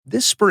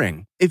This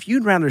spring, if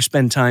you'd rather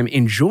spend time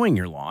enjoying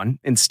your lawn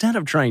instead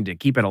of trying to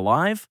keep it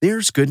alive,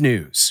 there's good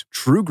news.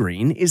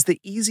 TruGreen is the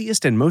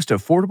easiest and most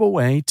affordable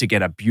way to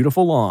get a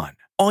beautiful lawn.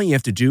 All you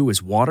have to do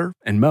is water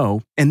and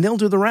mow, and they'll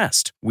do the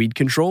rest. Weed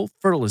control,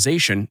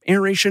 fertilization,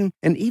 aeration,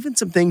 and even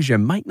some things you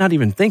might not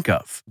even think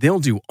of. They'll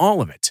do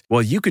all of it,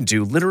 while you can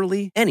do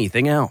literally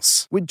anything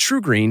else. With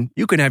TruGreen,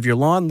 you can have your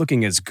lawn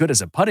looking as good as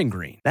a putting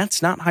green.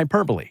 That's not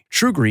hyperbole.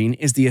 TruGreen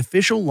is the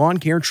official lawn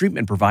care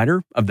treatment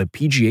provider of the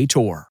PGA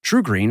Tour.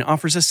 TruGreen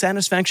offers a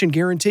satisfaction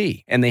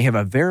guarantee, and they have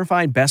a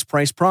verified best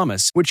price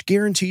promise, which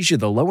guarantees you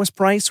the lowest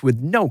price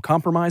with no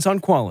compromise on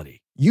quality.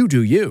 You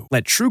do you.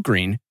 Let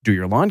TruGreen do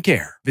your lawn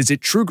care. Visit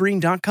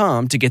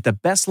TruGreen.com to get the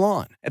best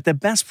lawn at the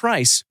best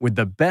price with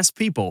the best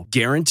people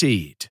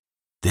guaranteed.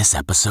 This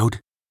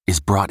episode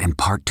is brought in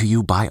part to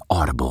you by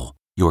Audible,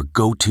 your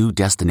go-to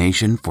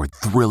destination for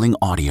thrilling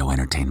audio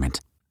entertainment.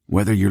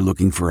 Whether you're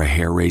looking for a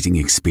hair-raising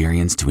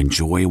experience to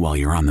enjoy while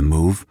you're on the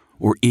move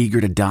or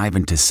eager to dive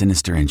into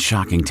sinister and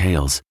shocking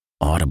tales,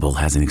 Audible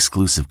has an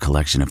exclusive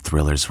collection of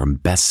thrillers from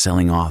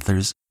best-selling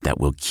authors that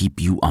will keep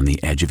you on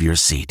the edge of your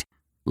seat.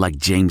 Like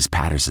James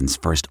Patterson's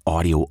first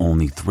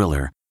audio-only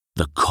thriller,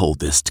 The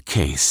Coldest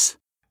Case.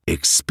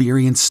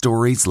 Experience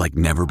stories like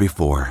never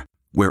before,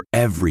 where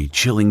every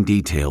chilling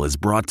detail is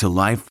brought to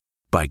life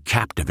by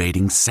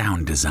captivating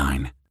sound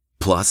design.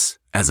 Plus,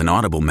 as an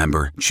Audible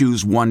member,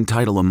 choose one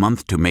title a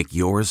month to make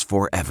yours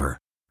forever.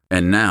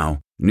 And now,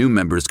 new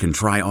members can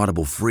try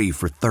Audible free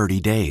for 30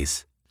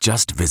 days.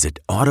 Just visit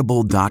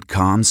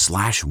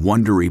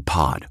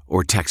audible.com/WonderyPod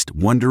or text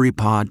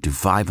WonderyPod to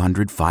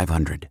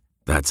 500-500.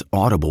 That's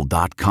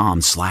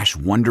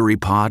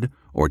audible.com/WonderyPod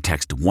or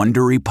text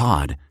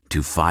WonderyPod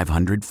to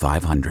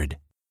 500-500.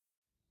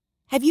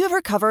 Have you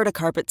ever covered a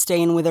carpet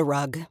stain with a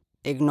rug?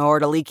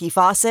 Ignored a leaky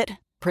faucet?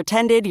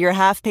 Pretended your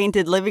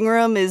half-painted living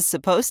room is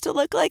supposed to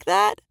look like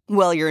that?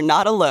 Well, you're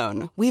not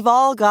alone. We've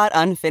all got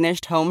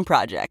unfinished home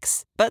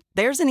projects. But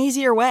there's an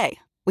easier way.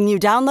 When you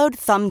download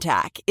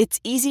Thumbtack, it's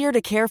easier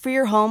to care for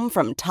your home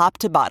from top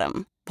to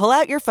bottom. Pull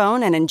out your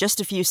phone and in just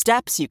a few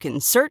steps, you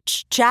can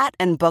search, chat,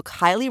 and book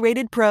highly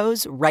rated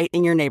pros right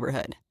in your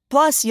neighborhood.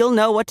 Plus, you'll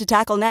know what to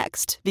tackle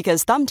next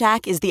because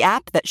Thumbtack is the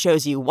app that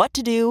shows you what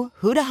to do,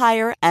 who to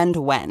hire, and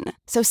when.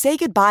 So say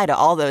goodbye to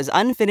all those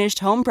unfinished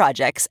home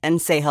projects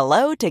and say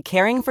hello to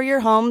caring for your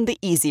home the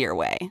easier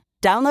way.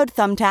 Download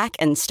Thumbtack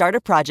and start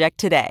a project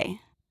today.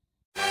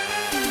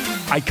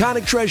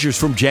 Iconic treasures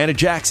from Janet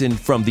Jackson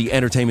from the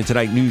Entertainment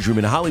Tonight newsroom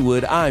in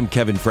Hollywood. I'm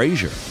Kevin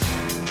Frazier.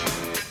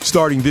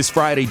 Starting this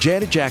Friday,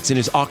 Janet Jackson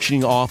is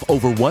auctioning off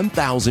over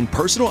 1,000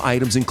 personal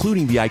items,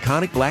 including the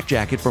iconic black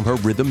jacket from her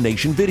Rhythm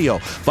Nation video.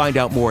 Find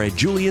out more at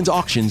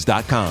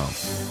juliansauctions.com.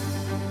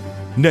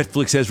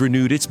 Netflix has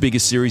renewed its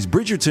biggest series,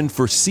 Bridgerton,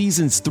 for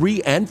seasons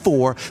 3 and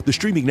 4. The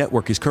streaming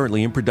network is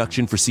currently in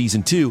production for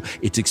season 2.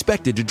 It's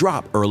expected to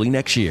drop early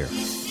next year.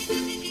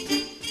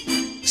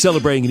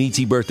 Celebrating an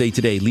ET birthday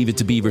today, Leave It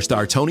to Beaver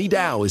star Tony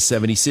Dow is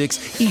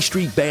 76, E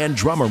Street Band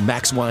drummer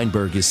Max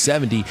Weinberg is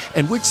 70,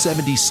 and which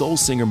 70s soul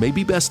singer may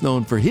be best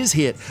known for his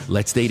hit,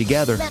 Let's Stay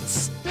Together?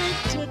 Let's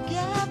stay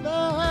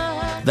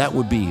together. That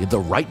would be the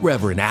Right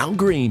Reverend Al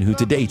Green, who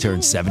today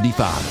turns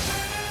 75.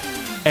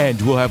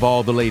 And we'll have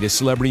all the latest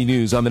celebrity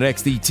news on the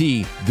next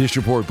ET. This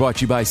report brought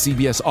to you by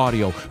CBS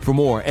Audio. For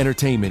more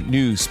entertainment,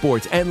 news,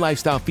 sports, and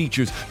lifestyle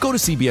features, go to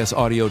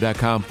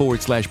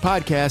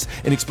cbsaudio.com/podcast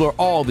and explore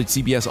all that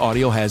CBS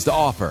Audio has to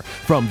offer.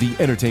 From the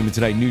Entertainment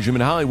Tonight newsroom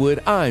in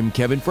Hollywood, I'm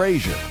Kevin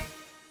Frazier.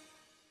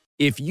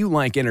 If you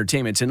like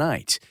Entertainment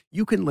Tonight,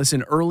 you can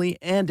listen early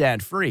and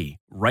ad-free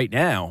right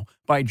now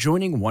by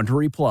joining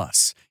Wondery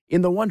Plus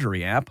in the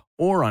Wondery app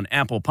or on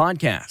Apple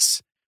Podcasts.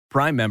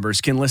 Prime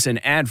members can listen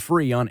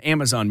ad-free on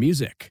Amazon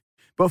Music.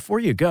 Before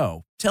you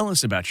go, tell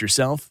us about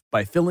yourself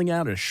by filling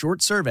out a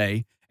short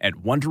survey at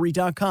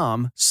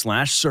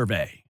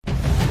Wondery.com/survey.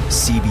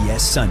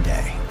 CBS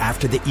Sunday,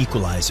 after The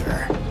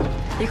Equalizer.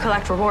 You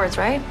collect rewards,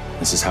 right?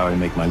 This is how I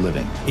make my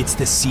living. It's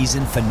the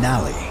season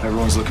finale.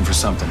 Everyone's looking for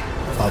something.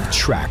 Of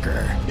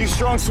Tracker. You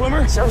strong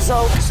swimmer?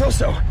 So-so.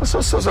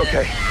 So-so's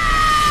okay.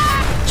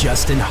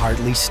 Justin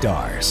Hartley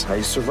stars. How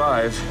you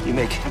survive, you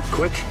make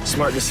quick,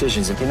 smart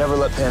decisions, and you never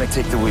let panic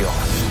take the wheel.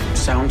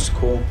 Sounds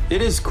cool.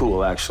 It is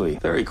cool, actually.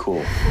 Very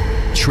cool.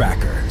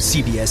 Tracker,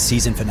 CBS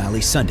season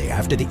finale Sunday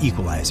after The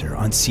Equalizer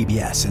on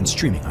CBS and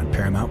streaming on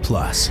Paramount+.